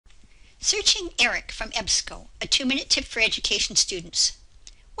Searching ERIC from EBSCO, a 2-minute tip for education students.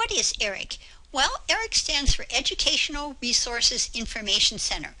 What is ERIC? Well, ERIC stands for Educational Resources Information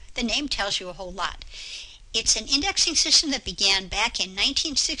Center. The name tells you a whole lot. It's an indexing system that began back in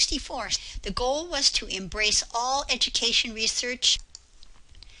 1964. The goal was to embrace all education research.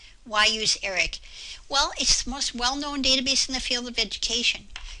 Why use ERIC? Well, it's the most well-known database in the field of education.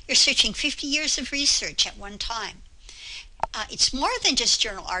 You're searching 50 years of research at one time. It's more than just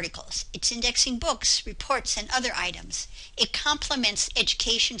journal articles. It's indexing books, reports, and other items. It complements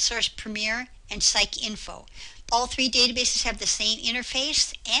Education Source Premier and PsycInfo. All three databases have the same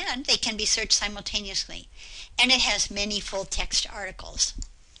interface, and they can be searched simultaneously. And it has many full-text articles.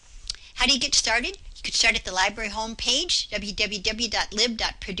 How do you get started? You could start at the library homepage,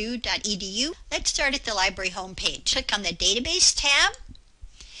 www.lib.purdue.edu. Let's start at the library homepage. Click on the Database tab,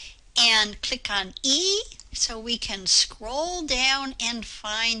 and click on E, so we can scroll down and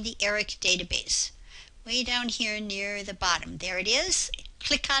find the ERIC database. Way down here near the bottom. There it is.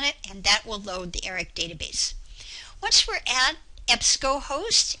 Click on it and that will load the ERIC database. Once we're at EBSCO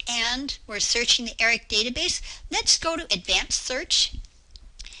host and we're searching the ERIC database, let's go to Advanced Search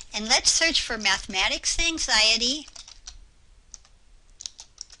and let's search for Mathematics Anxiety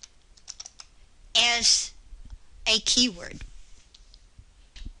as a keyword.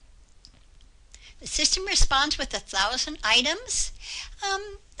 The system responds with 1,000 items.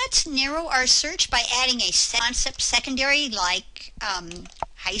 Let's narrow our search by adding a concept secondary like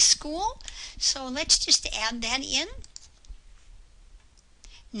high school. So let's just add that in.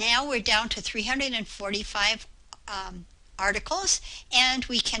 Now we're down to 345 articles, and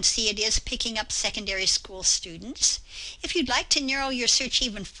we can see it is picking up secondary school students. If you'd like to narrow your search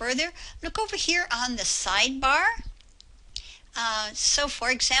even further, look over here on the sidebar. So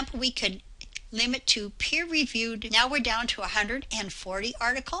for example, we could limit to peer-reviewed. Now we're down to 140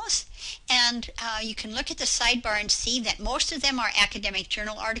 articles, and you can look at the sidebar and see that most of them are academic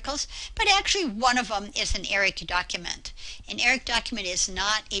journal articles, but actually one of them is an ERIC document. An ERIC document is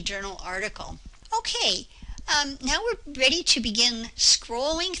not a journal article. Okay, now we're ready to begin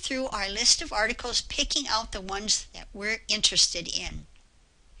scrolling through our list of articles, picking out the ones that we're interested in.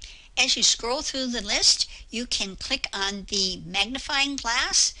 As you scroll through the list, you can click on the magnifying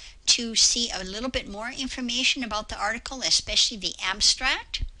glass to see a little bit more information about the article, especially the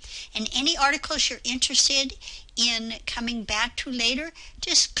abstract. And any articles you're interested in coming back to later,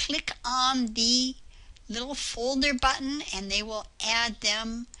 just click on the little folder button and they will add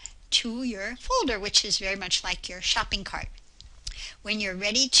them to your folder, which is very much like your shopping cart. When you're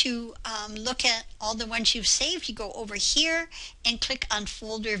ready to look at all the ones you've saved, you go over here and click on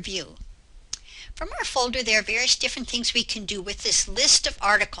Folder View. From our folder, there are various different things we can do with this list of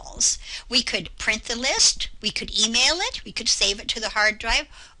articles. We could print the list, we could email it, we could save it to the hard drive,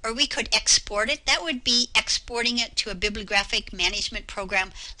 or we could export it. That would be exporting it to a bibliographic management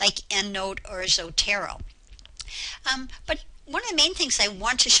program like EndNote or Zotero. But one of the main things I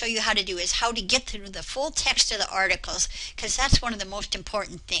want to show you how to do is how to get through the full text of the articles, because that's one of the most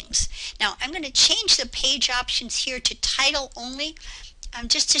important things. Now, I'm going to change the page options here to title only,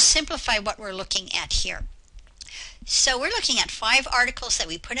 just to simplify what we're looking at here. So we're looking at 5 articles that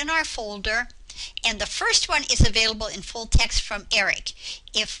we put in our folder, and the first one is available in full text from ERIC.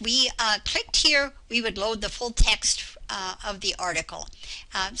 If we clicked here, we would load the full text of the article.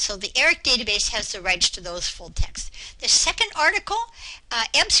 So the ERIC database has the rights to those full text. The second article,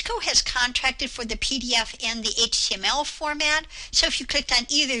 EBSCO has contracted for the PDF and the HTML format, so if you clicked on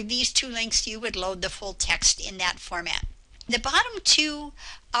either of these two links, you would load the full text in that format. The bottom two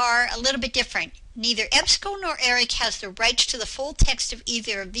are a little bit different. Neither EBSCO nor ERIC has the rights to the full text of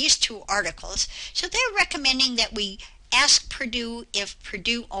either of these two articles, so they're recommending that we ask Purdue if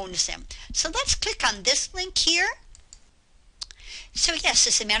Purdue owns them. So let's click on this link here. So yes,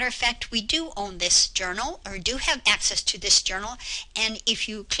 as a matter of fact, we do own this journal, or do have access to this journal, and if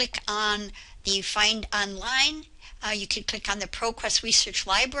you click on the Find Online, you could click on the ProQuest Research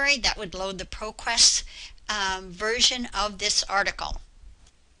Library. That would load the ProQuest version of this article.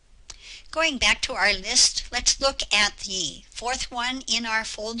 Going back to our list, let's look at the 4th one in our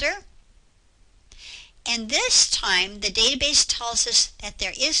folder. And this time, the database tells us that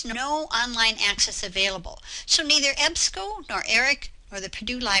there is no online access available. So neither EBSCO nor ERIC nor the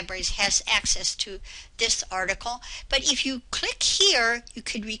Purdue Libraries has access to this article. But if you click here, you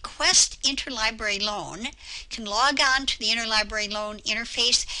could request interlibrary loan. You can log on to the interlibrary loan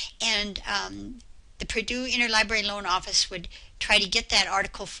interface, and the Purdue Interlibrary Loan Office would try to get that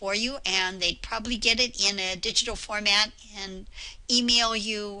article for you, and they'd probably get it in a digital format and email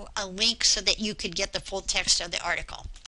you a link so that you could get the full text of the article.